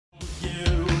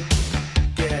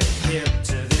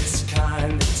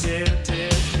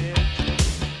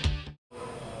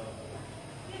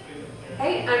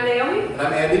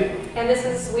And this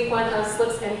is week 1 of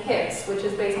slips and hips, which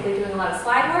is basically doing a lot of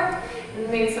slide work and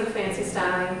maybe some fancy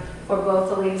styling for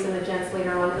both the ladies and the gents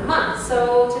later on in the month.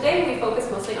 So today we focus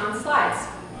mostly on slides.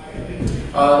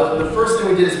 The first thing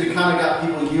we did is we kind of got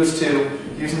people used to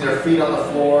using their feet on the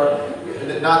floor,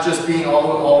 not just being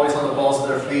always on the balls of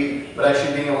their feet, but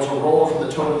actually being able to roll from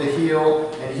the toe to the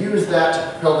heel and use that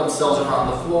to propel themselves around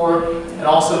the floor, and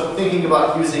also thinking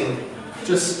about using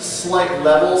just slight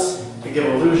levels to give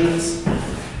illusions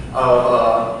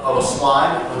of a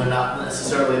slide when they're not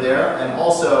necessarily there, and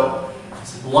also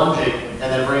lunging and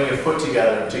then bringing your foot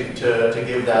together to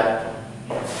give that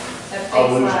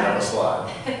illusion of a slide.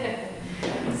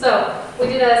 So we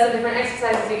did some different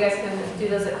exercises. You guys can do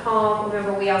those at home.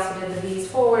 Remember, we also did the knees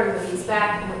forward and the knees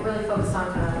back, and we really focused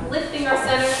on kind of lifting our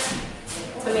center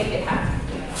to make it happen.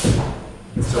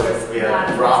 So we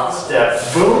had rock, step,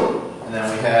 boom, and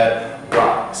then we had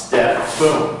rock, step,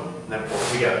 boom, and then pull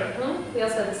together. We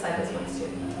also had the sideways ones too.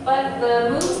 But the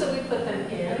moves that we put them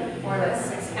in were a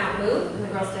 6-count move, and the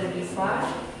girls did a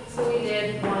V-slide. So we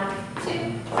did 1, 2,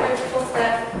 triple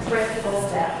step, triple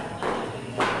step.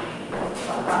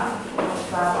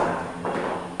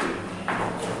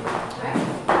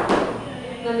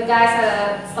 And then the guys had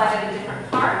a slide at a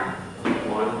different part.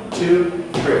 1, 2,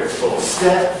 triple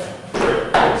step,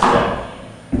 triple step.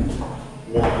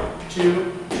 1,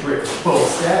 2, triple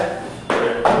step,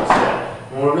 triple step.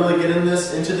 When we really get into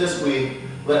this, we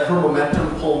let her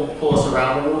momentum pull us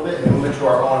around a little bit and move into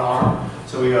our own arm.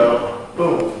 So we go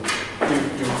boom,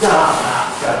 do da da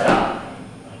da da.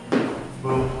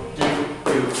 Boom, do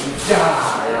da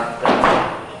da da.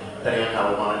 Depending on how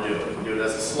we want to do it. We can do it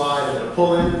as a slide and then a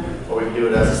pull in, or we can do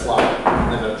it as a slide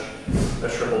and then a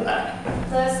triple back.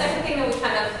 The second thing that we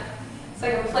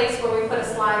second place where we put a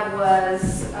slide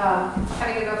was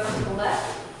kind of go from to the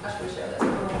left. How should we show this?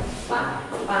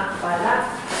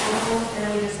 And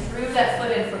then we just threw that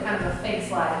foot in for kind of a fake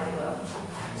slide, if you will.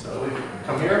 So we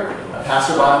come here, I pass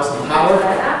her by with some power.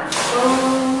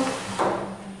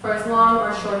 For as long or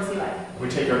as short as you like. We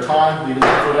take our time, leaving the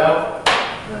foot out,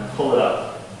 and then pull it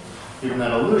up. Giving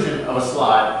that illusion of a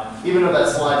slide. Even though that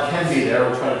slide can be there,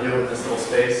 we'll try to do it in this little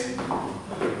space.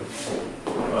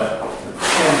 But it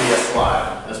can be a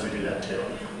slide as we do that too,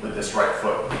 with this right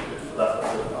foot, with left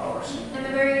foot of ours. And the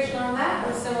variation on that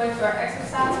was similar to our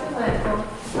exercise. We went from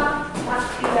top,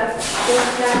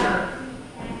 down.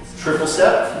 Triple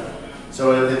step.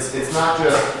 So it's not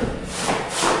just,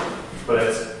 but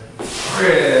it's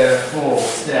triple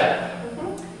step.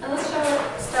 And let's show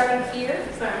it starting here.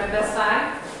 Start my best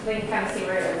side. Then you can kind of see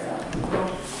where it is.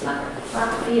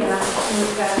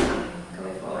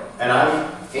 Going forward. And I'm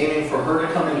aiming for her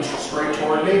to come in straight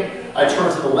toward me. I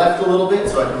turn to the left a little bit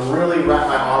so I can really wrap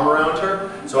my arm around her,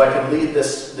 so I can lead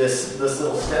this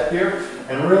little step here.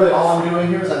 And really all I'm doing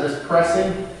here is I'm just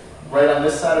pressing right on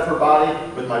this side of her body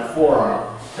with my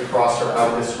forearm to cross her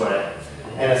out this way.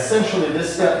 And essentially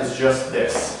this step is just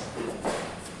this.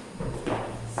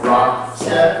 Rock,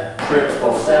 step,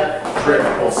 triple step,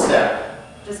 triple step.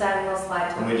 Just adding a little slide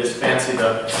to it. And we just fancy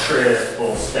the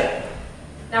triple step.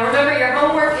 Now remember, your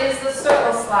homework is the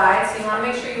circle slide, so you want to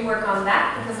make sure you work on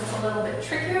that because it's a little bit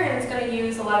trickier and it's going to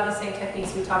use a lot of the same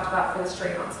techniques we talked about for the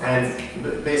straight on slides.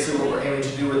 And basically what we're aiming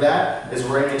to do with that is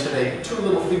we're aiming to make 2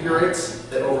 little figure eights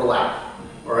that overlap,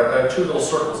 or 2 little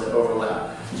circles that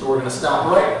overlap. So we're going to stop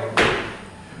right.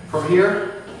 From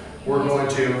here, we're going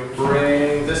to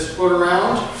bring this foot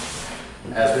around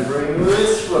as we bring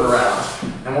this foot around.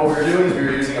 And what we're doing is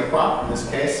we're using a prop. In this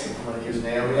case, I'm going to use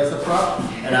Naomi as a prop.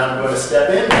 And I'm going to step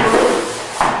in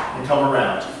and come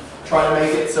around. Try to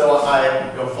make it so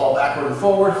I don't fall backward and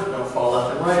forward, don't fall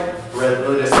left and right.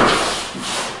 Really just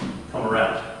come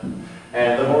around.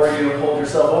 And the more you hold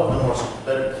yourself up,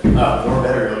 the more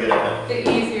better you'll get at it. The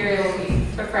easier it will be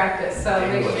to practice. So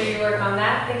make sure you work on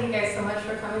that. Thank you guys so much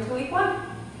for coming to week 1.